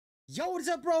Yo, what's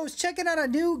up, bros? Checking out a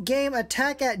new game,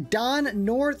 Attack at Dawn,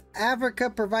 North Africa,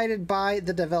 provided by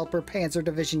the developer Panzer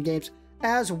Division Games,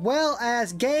 as well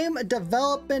as Game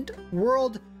Development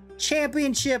World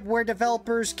Championship, where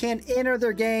developers can enter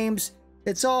their games.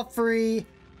 It's all free,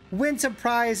 win some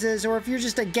prizes, or if you're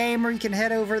just a gamer, you can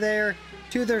head over there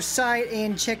to their site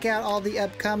and check out all the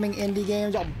upcoming indie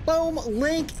games. Boom,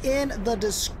 link in the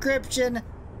description.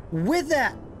 With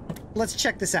that, let's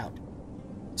check this out.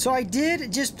 So I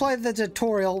did just play the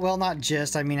tutorial. Well, not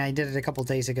just. I mean, I did it a couple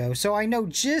days ago. So I know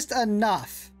just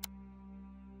enough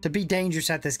to be dangerous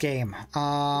at this game.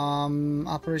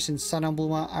 Operation Sun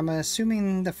Emblem. I'm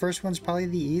assuming the first one's probably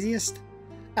the easiest.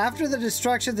 After the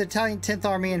destruction of the Italian 10th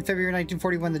Army in February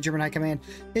 1941, the German High Command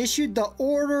issued the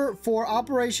order for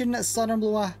Operation Sun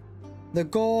Emblem. The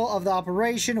goal of the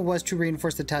operation was to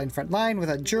reinforce the Italian front line with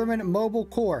a German mobile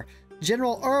corps.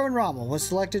 General Erwin Rommel was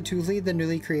selected to lead the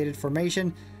newly created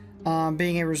formation.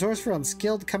 Being a resourceful and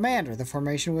skilled commander, the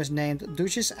formation was named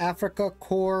Duchess Africa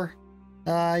Corps.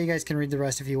 You guys can read the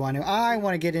rest if you want to. I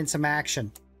want to get in some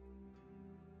action.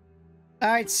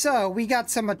 Alright, so we got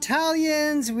some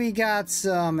Italians, we got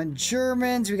some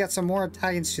Germans, we got some more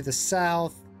Italians to the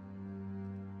south.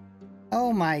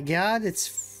 Oh my god,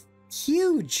 it's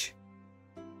huge.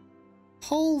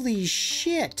 Holy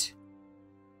shit.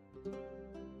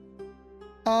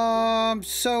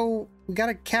 So we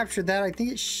gotta capture that. I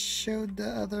think it showed the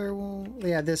other one.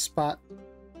 Yeah, this spot.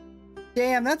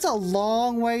 Damn, that's a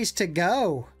long ways to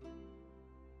go.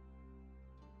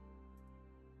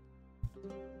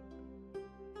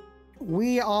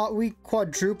 We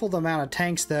quadrupled the amount of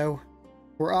tanks though.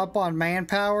 We're up on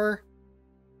manpower.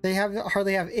 They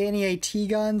hardly have any AT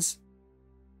guns.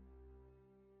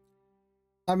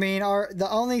 I mean, the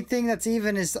only thing that's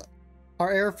even is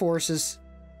our air forces.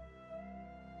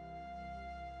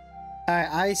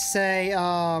 I say,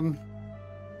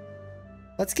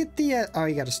 let's get the, oh,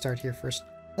 you gotta start here first.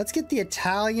 Let's get the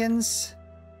Italians.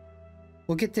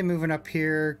 We'll get them moving up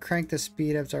here. Crank the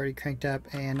speed up, it's already cranked up.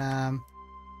 And,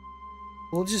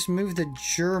 we'll just move the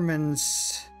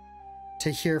Germans to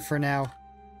here for now.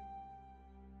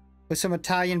 With some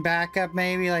Italian backup,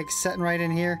 maybe, like sitting right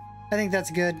in here. I think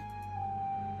that's good.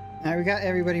 Alright, we got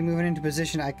everybody moving into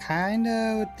position. I kind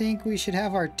of think we should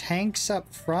have our tanks up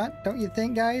front, don't you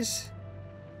think, guys?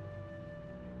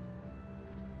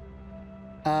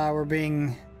 We're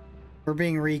being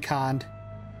reconned.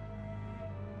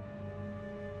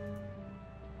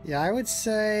 Yeah, I would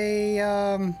say,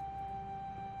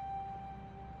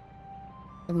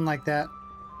 something like that.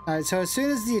 Alright, so as soon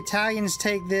as the Italians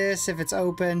take this, if it's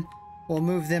open, we'll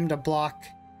move them to block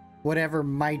whatever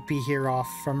might be here off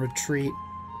from retreat.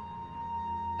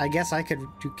 I guess I could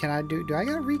do, do I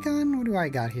got recon? What do I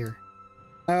got here?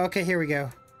 Oh, okay, here we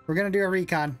go. We're gonna do a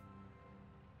recon.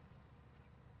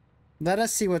 Let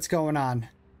us see what's going on.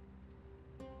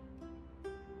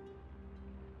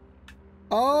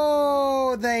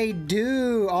 Oh, they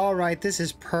do. All right, this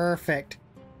is perfect.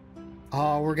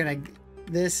 Oh,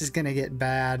 this is gonna get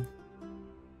bad.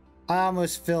 I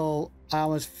almost feel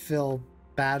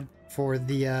bad for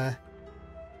the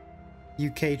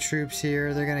UK troops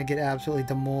here. They're gonna get absolutely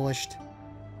demolished.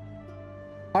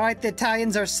 Alright, the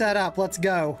Italians are set up. Let's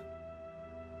go.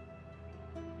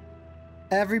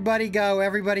 Everybody go.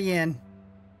 Everybody in.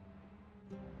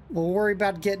 We'll worry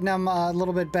about getting them a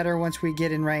little bit better once we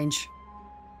get in range.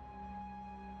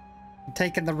 I'm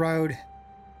taking the road.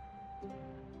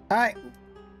 Alright.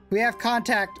 We have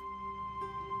contact.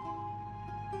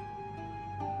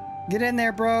 Get in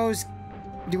there, bros.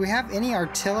 Do we have any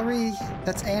artillery?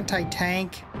 That's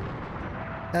anti-tank.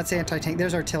 That's anti-tank.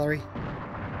 There's artillery.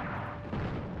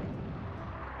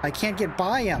 I can't get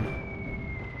by him.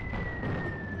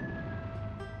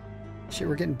 Shit,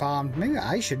 we're getting bombed. Maybe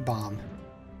I should bomb.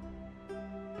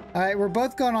 Alright, we're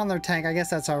both going on their tank. I guess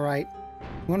that's alright.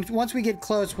 Once we get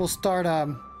close, we'll start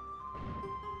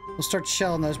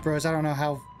shelling those bros. I don't know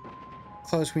how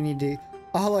close we need to...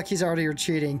 Oh, look, he's already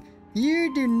retreating.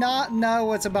 You do not know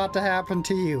what's about to happen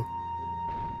to you.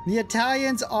 The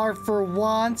Italians are for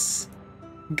once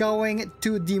going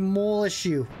to demolish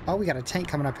you. Oh, we got a tank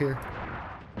coming up here.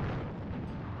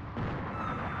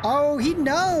 Oh, he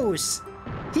knows.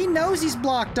 He knows he's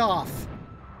blocked off.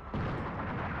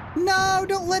 No,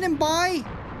 don't let him by.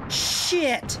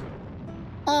 Shit.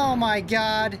 Oh my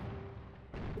god.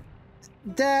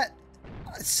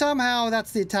 Somehow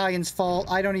that's the Italians'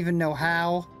 fault. I don't even know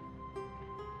how.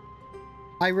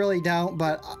 I really don't,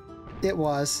 but it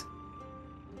was.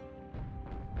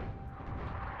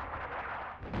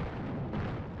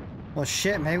 Well,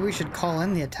 shit, maybe we should call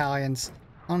in the Italians.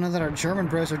 I don't know that our German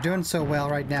bros are doing so well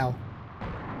right now.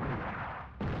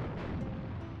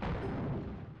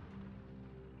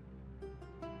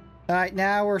 All right,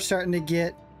 now we're starting to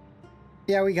get...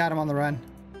 Yeah, we got him on the run.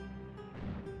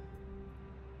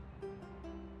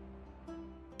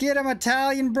 Get him,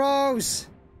 Italian bros!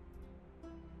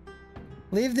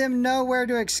 Leave them nowhere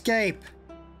to escape.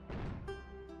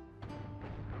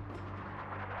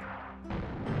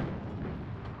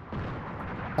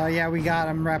 Oh yeah, we got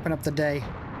him, wrapping up the day.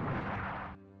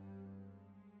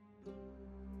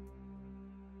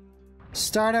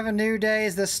 Start of a new day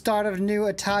is the start of a new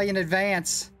Italian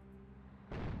advance.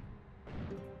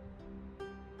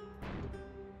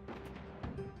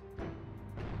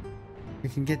 We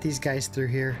can get these guys through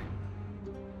here.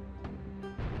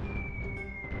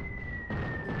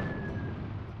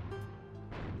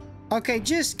 Okay,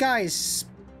 just guys.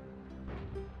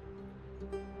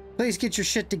 Please get your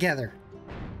shit together.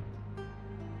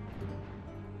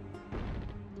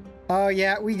 Oh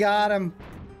yeah, we got him.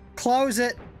 Close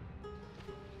it.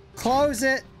 Close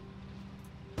it.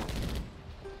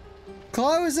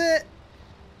 Close it.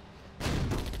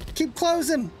 Keep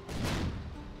closing.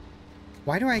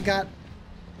 Why do I got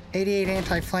 88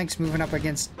 anti-flanks moving up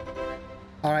against...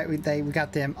 Alright, we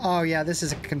got them. Oh yeah, this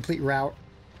is a complete rout.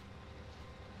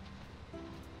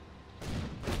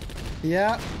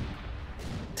 Yeah.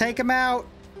 Take them out.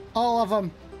 All of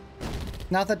them.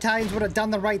 Now if the Italians would have done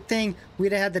the right thing,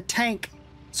 we'd have had the tank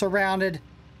surrounded.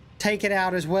 Take it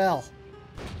out as well.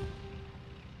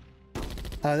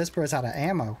 Oh, this bro's out of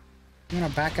ammo. You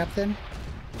wanna back up then?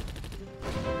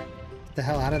 Get the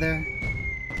hell out of there.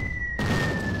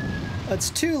 It's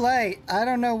too late. I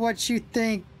don't know what you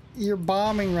think your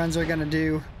bombing runs are gonna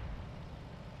do.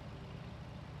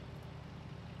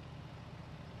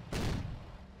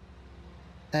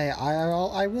 Hey,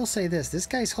 I will say this. This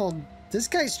guy's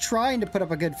trying to put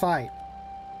up a good fight.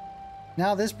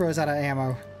 Now this bro's out of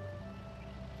ammo.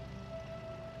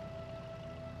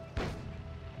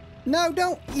 No,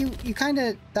 don't. You kind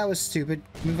of... That was stupid.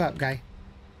 Move up, guy.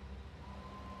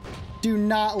 Do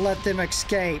not let them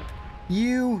escape.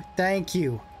 Thank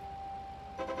you.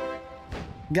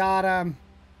 Got him.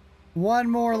 One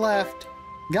more left.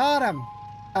 Got him.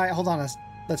 All right, hold on.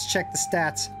 Let's check the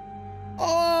stats.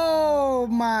 Oh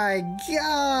my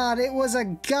god. It was a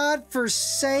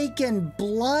godforsaken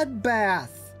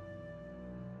bloodbath.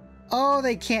 Oh,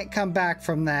 they can't come back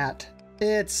from that.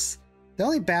 It's... The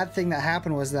only bad thing that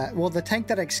happened was that, well, the tank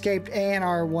that escaped and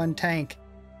our one tank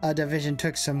division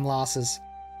took some losses.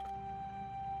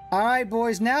 Alright,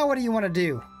 boys, now what do you want to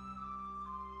do?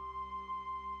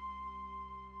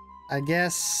 I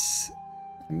guess...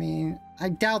 I mean, I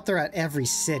doubt they're at every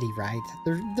city, right?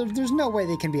 There's no way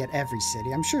they can be at every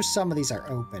city. I'm sure some of these are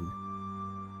open.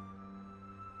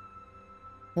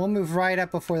 We'll move right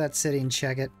up before that city and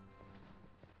check it.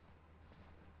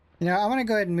 You know, I'm going to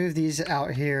go ahead and move these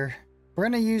out here. We're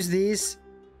going to use these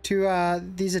to,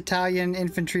 these Italian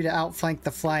infantry to outflank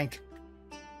the flank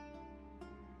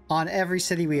on every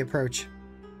city we approach.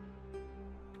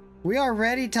 We are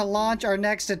ready to launch our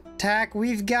next attack.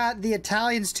 We've got the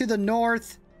Italians to the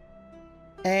north,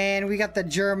 and we got the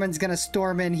Germans going to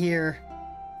storm in here.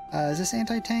 Is this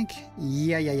anti-tank?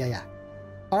 Yeah.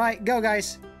 All right, go,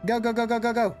 guys. Go.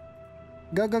 Go.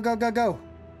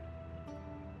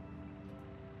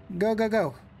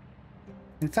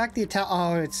 In fact, the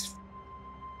oh, it's...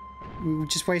 We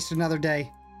just wasted another day.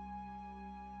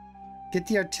 Get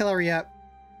the artillery up.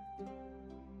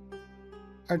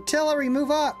 Artillery,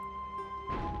 move up!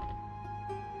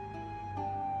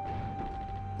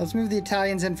 Let's move the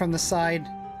Italians in from the side.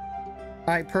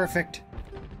 Alright, perfect.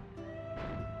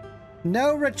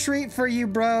 No retreat for you,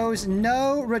 bros.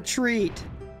 No retreat.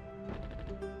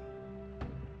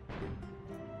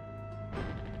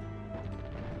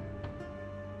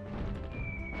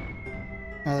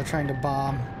 Oh, they're trying to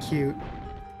bomb. Cute.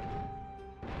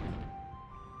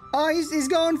 Oh, he's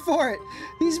going for it.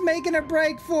 He's making a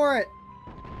break for it.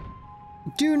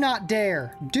 Do not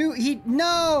dare.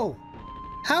 No!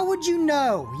 How would you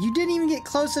know? You didn't even get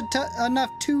close enough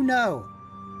to know.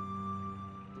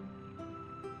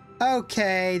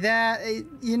 Okay,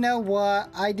 you know what?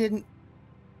 I didn't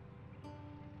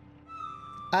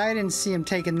see him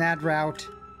taking that route.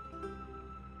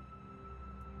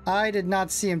 I did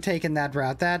not see him taking that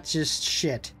route. That's just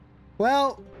shit.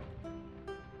 Well,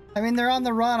 I mean, they're on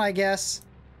the run, I guess.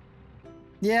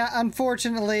 Yeah,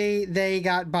 unfortunately, they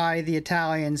got by the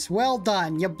Italians. Well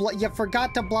done. You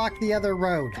forgot to block the other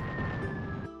road.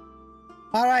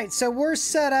 Alright, so we're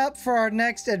set up for our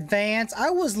next advance. I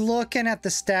was looking at the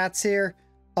stats here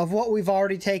of what we've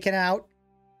already taken out.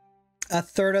 A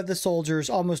third of the soldiers,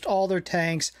 almost all their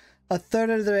tanks, a third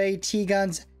of their AT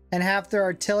guns, and half their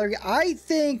artillery. I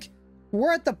think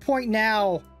we're at the point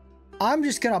now I'm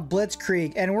just gonna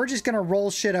blitzkrieg and we're just gonna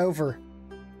roll shit over.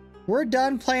 We're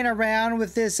done playing around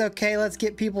with this. Okay, let's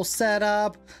get people set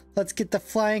up. Let's get the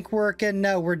flank working.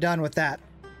 No, we're done with that.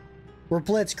 We're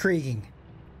blitzkrieging.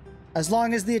 As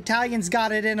long as the Italians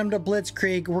got it in them to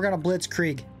blitzkrieg, we're gonna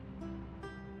blitzkrieg.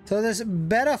 So this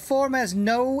beta form has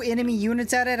no enemy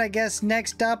units at it. I guess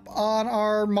next up on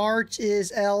our march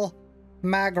is El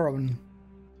Magron.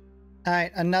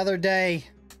 Alright, another day.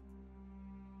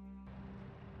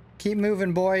 Keep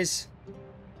moving, boys.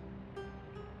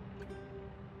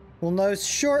 We'll know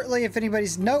shortly if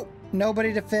anybody's... Nope,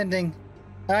 nobody defending.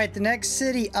 Alright, the next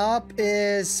city up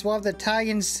is... We'll have the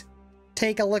Italians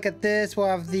take a look at this. We'll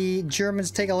have the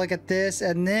Germans take a look at this.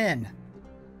 And then...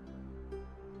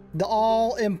 the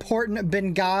all-important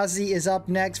Benghazi is up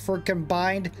next for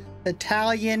combined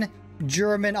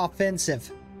Italian-German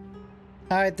offensive.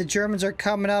 Alright, the Germans are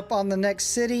coming up on the next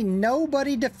city.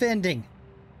 Nobody defending.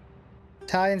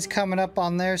 Italians coming up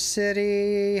on their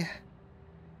city.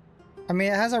 I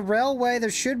mean, it has a railway.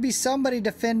 There should be somebody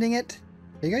defending it.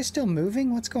 Are you guys still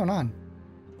moving? What's going on?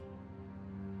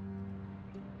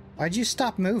 Why'd you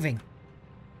stop moving?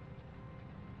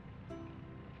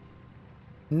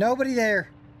 Nobody there.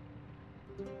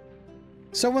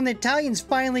 So when the Italians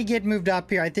finally get moved up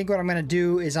here, I think what I'm going to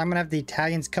do is I'm going to have the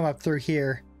Italians come up through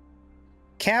here.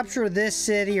 Capture this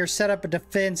city or set up a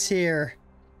defense here.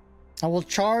 I will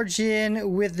charge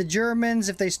in with the Germans.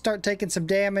 If they start taking some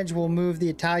damage, we'll move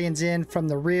the Italians in from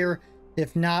the rear.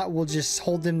 If not, we'll just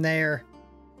hold them there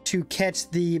to catch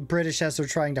the British as they're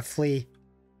trying to flee.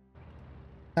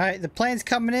 Alright, the plane's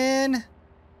coming in.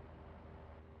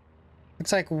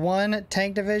 Looks like one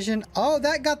tank division. Oh,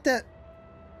 that got the...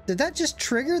 Did that just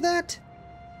trigger that?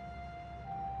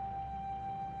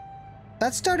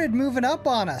 That started moving up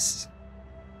on us.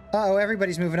 Uh-oh,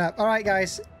 everybody's moving up. Alright,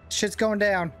 guys. Shit's going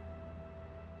down.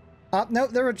 Oh, nope,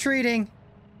 they're retreating.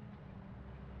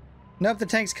 Nope, the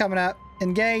tank's coming up.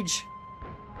 Engage.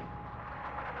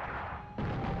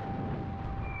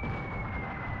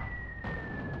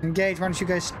 Engage. Why don't you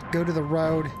guys go to the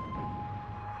road?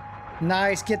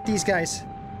 Nice. Get these guys.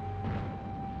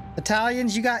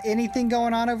 Italians, you got anything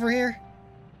going on over here?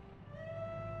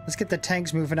 Let's get the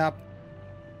tanks moving up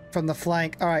from the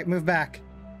flank. All right, move back.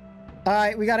 All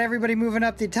right, we got everybody moving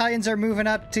up. The Italians are moving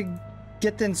up to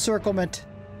get the encirclement.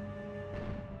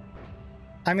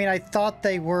 I mean, I thought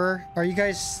they were. Are you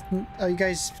guys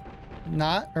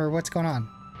not? Or what's going on?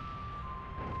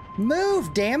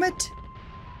 Move, damn it!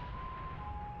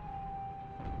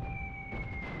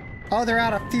 Oh, they're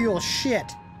out of fuel.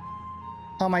 Shit.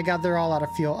 Oh my god, they're all out of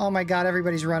fuel. Oh my god,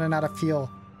 everybody's running out of fuel.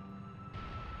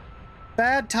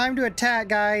 Bad time to attack,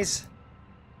 guys.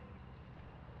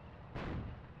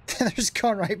 They're just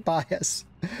going right by us.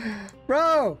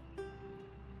 Bro!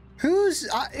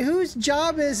 Whose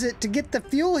job is it to get the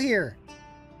fuel here?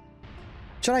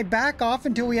 Should I back off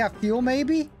until we have fuel,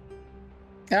 maybe?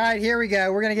 Alright, here we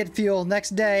go. We're gonna get fuel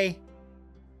next day.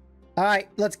 Alright,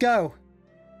 let's go.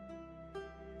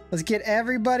 Let's get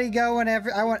everybody going.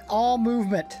 I want all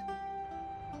movement.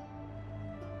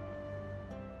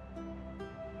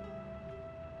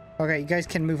 Okay, you guys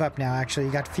can move up now, actually.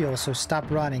 You got fuel, so stop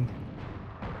running.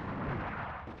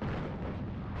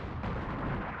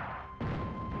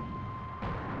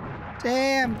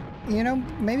 Damn, you know,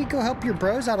 maybe go help your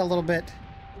bros out a little bit.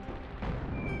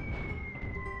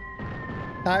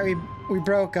 Alright, we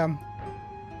broke him.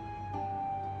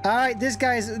 Alright, this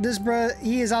bro,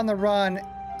 he is on the run.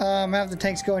 Have the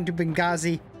tanks go into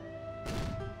Benghazi.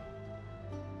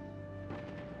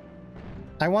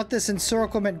 I want this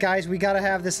encirclement, guys. We gotta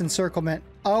have this encirclement.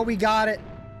 Oh, we got it.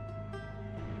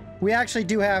 We actually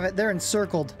do have it. They're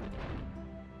encircled.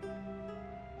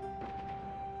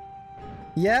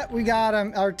 Yeah, we got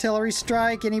him. Artillery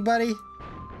strike. Anybody?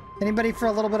 Anybody for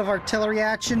a little bit of artillery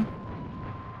action?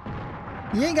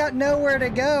 You ain't got nowhere to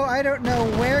go. I don't know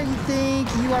where you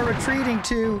think you are retreating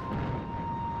to.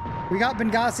 We got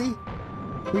Benghazi.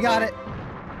 We got it.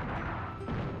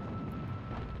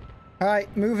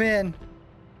 Alright, move in.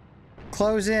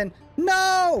 Close in.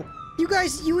 No! You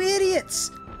guys, you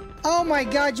idiots! Oh my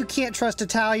god, you can't trust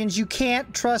Italians. You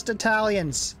can't trust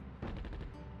Italians.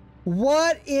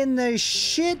 What in the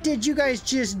shit did you guys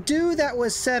just do that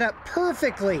was set up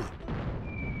perfectly?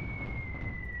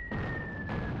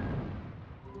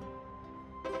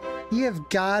 You have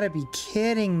got to be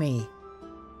kidding me.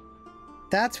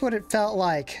 That's what it felt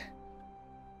like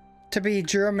to be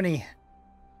Germany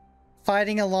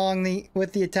fighting along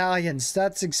with the Italians.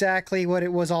 That's exactly what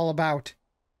it was all about.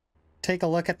 Take a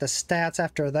look at the stats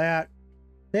after that.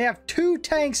 They have 2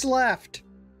 tanks left.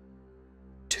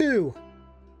 2.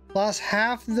 Lost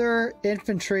half their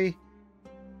infantry.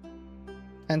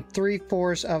 and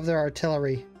 3/4 of their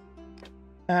artillery.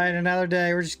 All right, another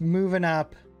day. We're just moving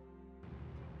up.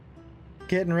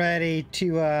 Getting ready to,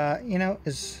 you know,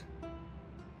 is...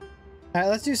 All right,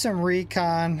 let's do some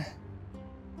recon.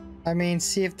 I mean,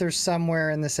 see if there's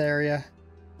somewhere in this area.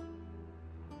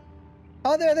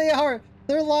 Oh, there they are!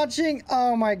 They're launching!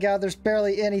 Oh my god, there's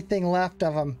barely anything left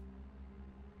of them.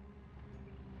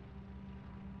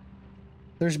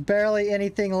 There's barely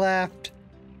anything left.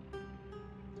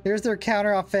 Here's their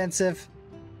counteroffensive.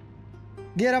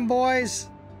 Get them, boys!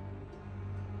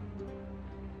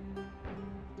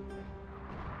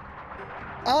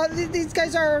 Oh, these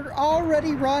guys are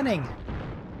already running.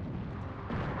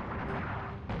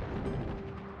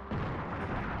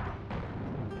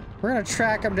 We're gonna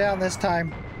track them down this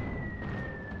time.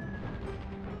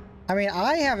 I mean,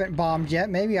 I haven't bombed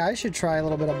yet. Maybe I should try a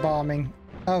little bit of bombing.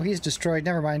 Oh, he's destroyed.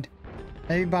 Never mind.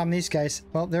 Maybe bomb these guys.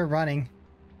 Well, they're running.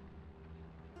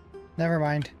 Never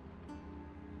mind.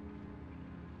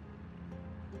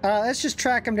 Let's just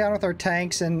track them down with our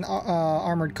tanks and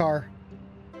armored car.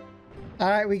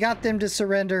 Alright, we got them to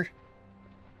surrender.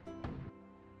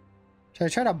 Should I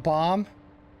try to bomb?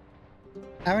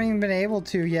 I haven't even been able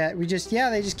to yet. We just, yeah,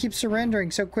 they just keep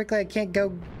surrendering so quickly I can't go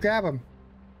grab them.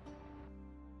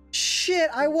 Shit,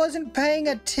 I wasn't paying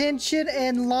attention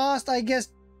and lost, I guess,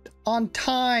 on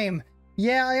time.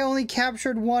 Yeah, I only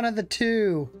captured one of the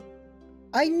two.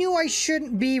 I knew I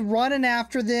shouldn't be running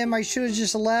after them. I should have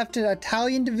just left an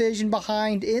Italian division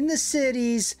behind in the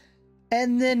cities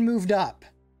and then moved up.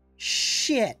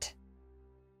 Shit.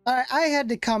 I had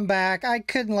to come back. I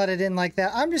couldn't let it in like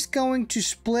that. I'm just going to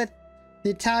split the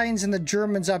Italians and the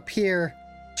Germans up here.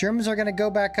 Germans are going to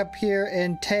go back up here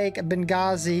and take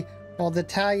Benghazi, while the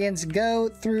Italians go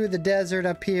through the desert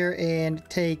up here and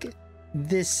take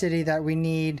this city that we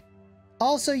need.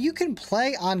 Also, you can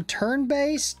play on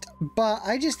turn-based, but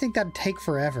I just think that'd take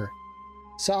forever.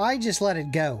 So I just let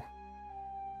it go.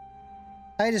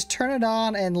 I just turn it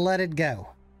on and let it go.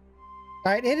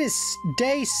 Alright, it is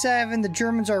day 7. The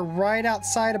Germans are right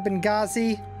outside of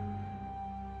Benghazi.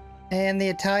 And the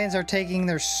Italians are taking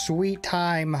their sweet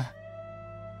time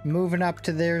moving up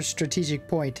to their strategic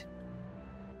point.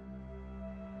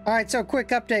 Alright, so quick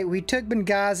update. We took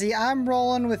Benghazi. I'm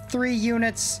rolling with 3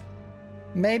 units.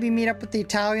 Maybe meet up with the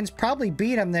Italians. Probably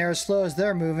beat them there as slow as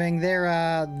they're moving. They're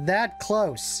that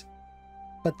close.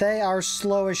 But they are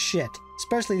slow as shit.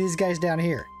 Especially these guys down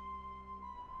here.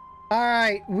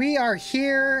 Alright, we are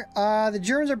here. The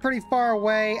Germans are pretty far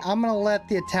away. I'm gonna let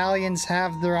the Italians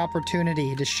have their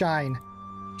opportunity to shine.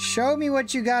 Show me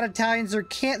what you got, Italians.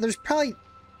 There's probably...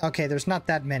 Okay, there's not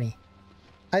that many.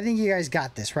 I think you guys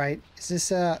got this, right? Is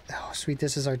this, oh, sweet,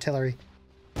 this is artillery.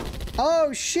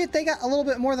 Oh, shit, they got a little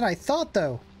bit more than I thought,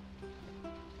 though.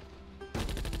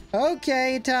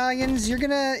 Okay, Italians, you're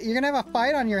gonna have a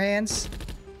fight on your hands.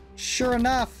 Sure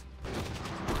enough.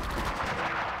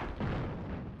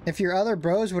 If your other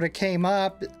bros would have came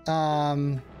up,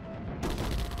 that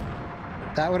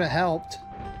would have helped.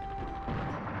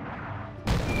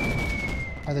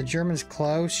 Are the Germans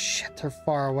close? Shit, they're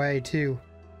far away too.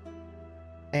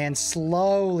 And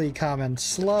slowly coming,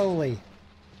 slowly.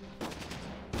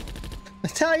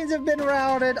 Italians have been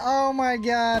routed. Oh my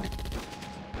god.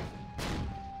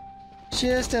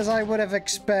 Just as I would have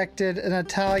expected, an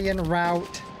Italian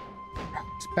rout.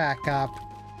 Let's back up.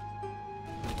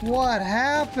 What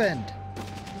happened?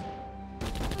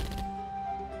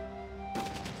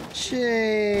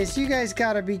 Jeez, you guys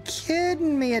gotta be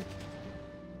kidding me.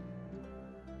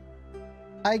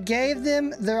 I gave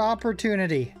them their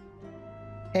opportunity,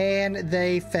 and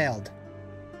they failed.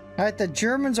 Alright, the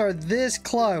Germans are this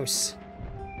close.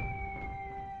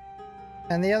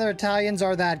 And the other Italians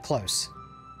are that close.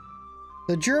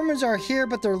 The Germans are here,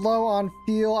 but they're low on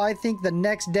fuel. I think the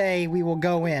next day we will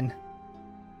go in.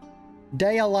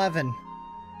 Day 11.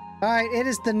 Alright, it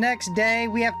is the next day.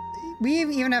 We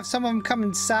even have some of them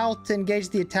coming south to engage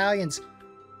the Italians,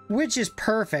 which is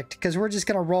perfect, because we're just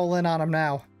going to roll in on them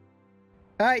now.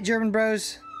 Alright, German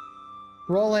bros.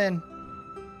 Roll in.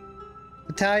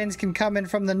 Italians can come in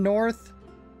from the north.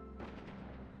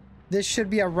 This should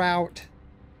be a rout.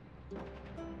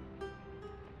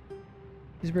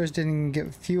 These bros didn't even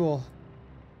get fuel.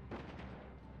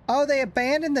 Oh, they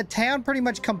abandoned the town pretty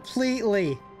much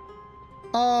completely.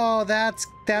 Oh, that's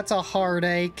a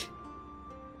heartache.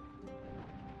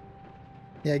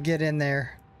 Yeah, get in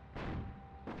there.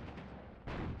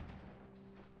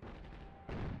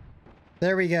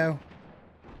 There we go.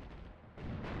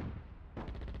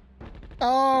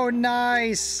 Oh,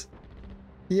 nice.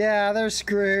 Yeah, they're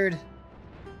screwed.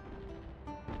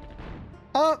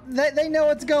 Oh, they know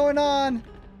what's going on.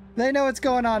 They know what's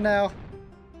going on now.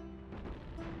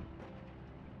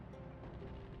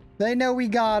 They know we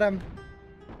got him.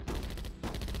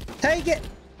 Take it!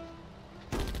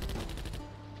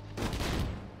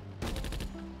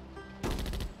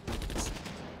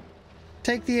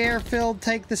 Take the airfield,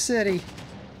 take the city.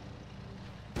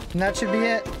 And that should be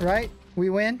it, right?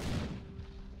 We win?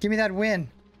 Give me that win.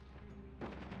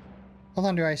 Hold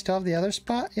on, do I still have the other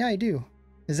spot? Yeah, I do.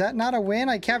 Is that not a win?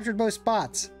 I captured both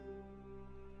spots.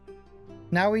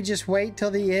 Now we just wait till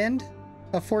the end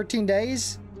of 14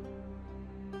 days?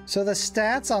 So the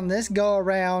stats on this go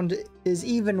around is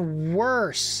even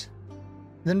worse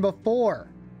than before.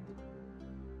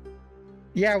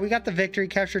 Yeah, we got the victory,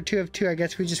 captured 2 of 2. I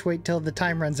guess we just wait till the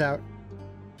time runs out.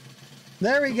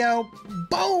 There we go.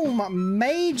 Boom!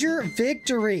 Major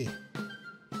victory.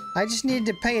 I just needed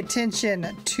to pay attention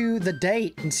to the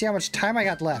date and see how much time I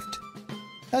got left.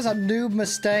 That was a noob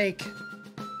mistake.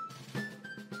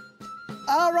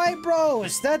 Alright,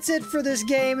 bros, that's it for this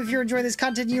game. If you're enjoying this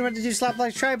content, you know what to do. Slap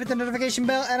like, subscribe, hit the notification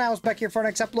bell, and I will be back here for our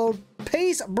next upload.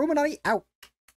 Peace, Bruchminati out.